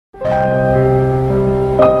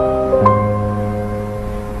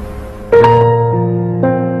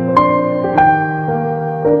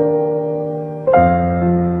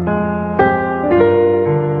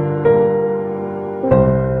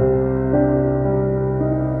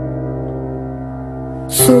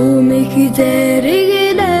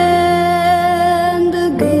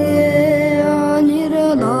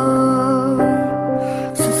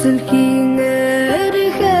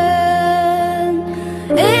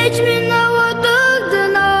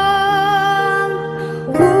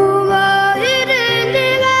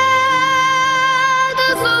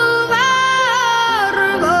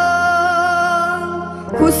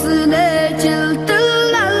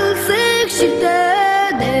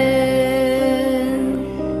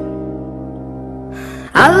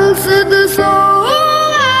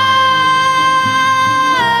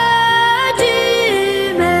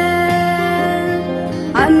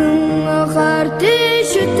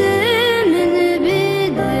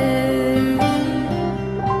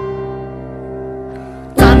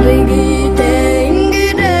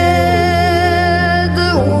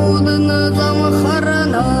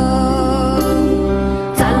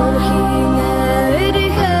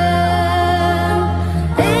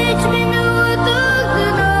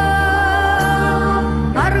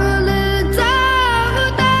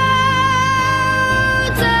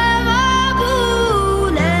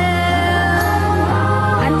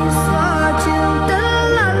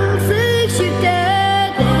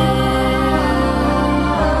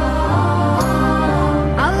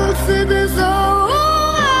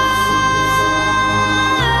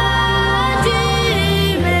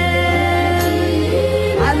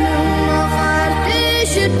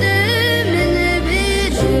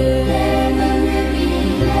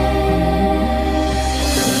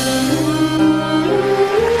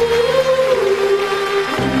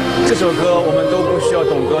这首歌我们都不需要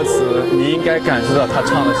懂歌词，你应该感受到他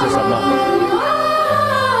唱的是什么。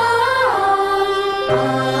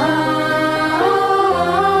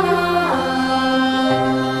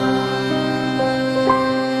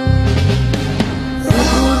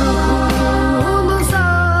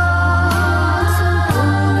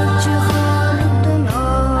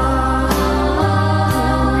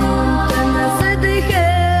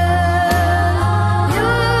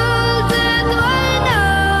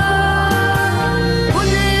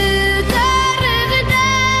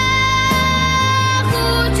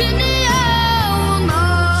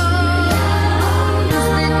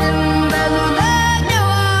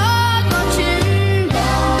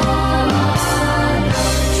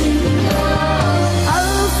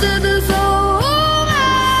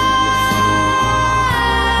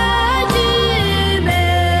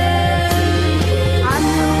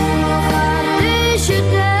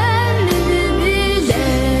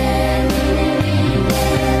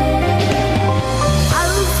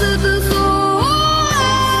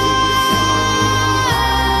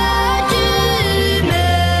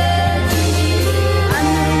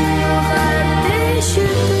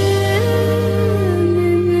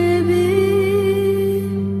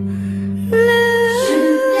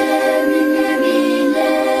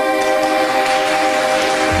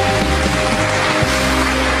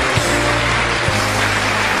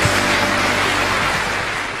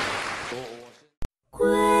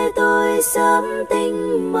 sớm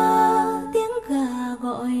tinh mơ tiếng gà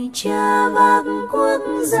gọi cha vác cuốc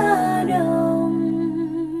ra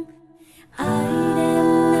đồng. Ai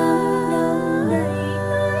đem nắng nắng ngày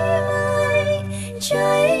mãi mãi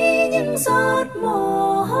cháy những giọt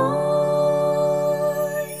mồ hôi.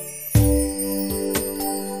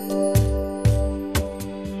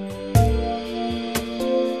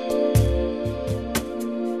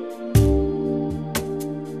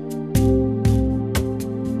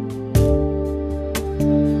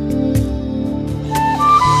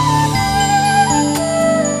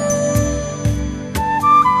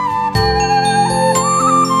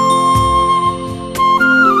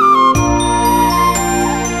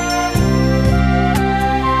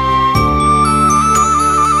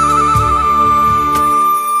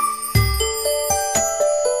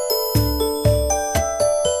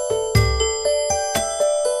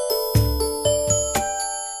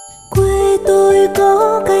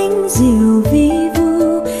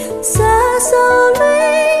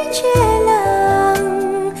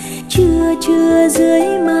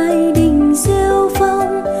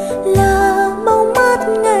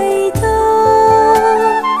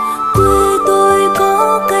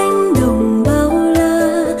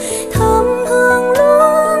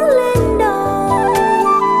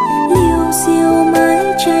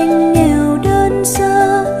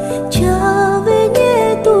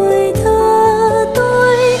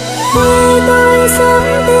 tôi sớm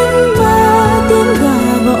tinh mơ tiếng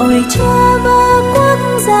gà gọi cha và quốc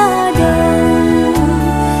gia đồng.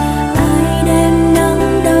 Ai đem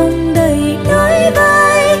nắng đông đầy đôi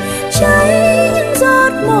vai cháy những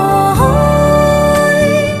giọt mồ hôi.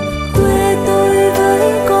 Quê tôi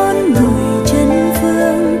với con người chân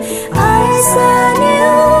phương, ai xa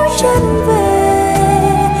níu chân về.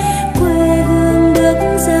 Quê hương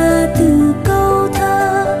được ra từ câu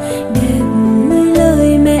thơ đẹp như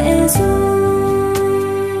lời mẹ ru.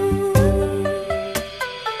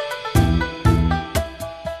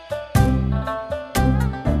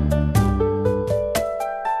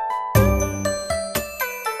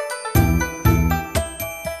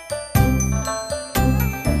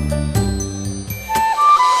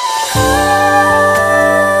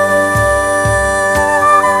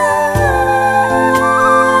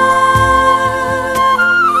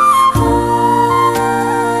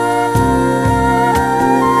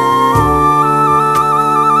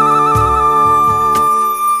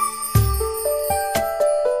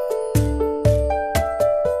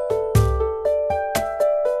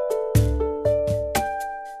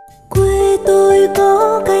 Quê tôi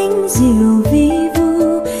có cánh diều vi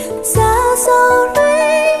vu, giá sâu lũy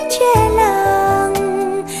che làng.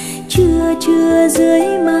 Trưa dưới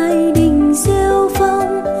mái đình rêu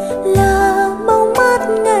phong là bóng mát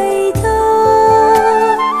ngày thơ.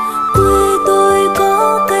 Quê tôi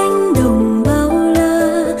có cánh đồng bao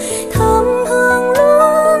la, thơm hương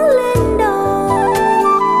lúa lên đồng.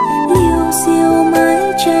 Liêu xiêu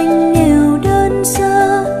mái tranh nghèo đơn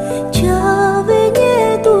sơ, trở về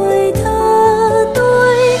nhé tuổi thơ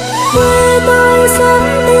tôi. Quê tôi sớm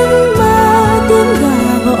tinh mơ tiếng gà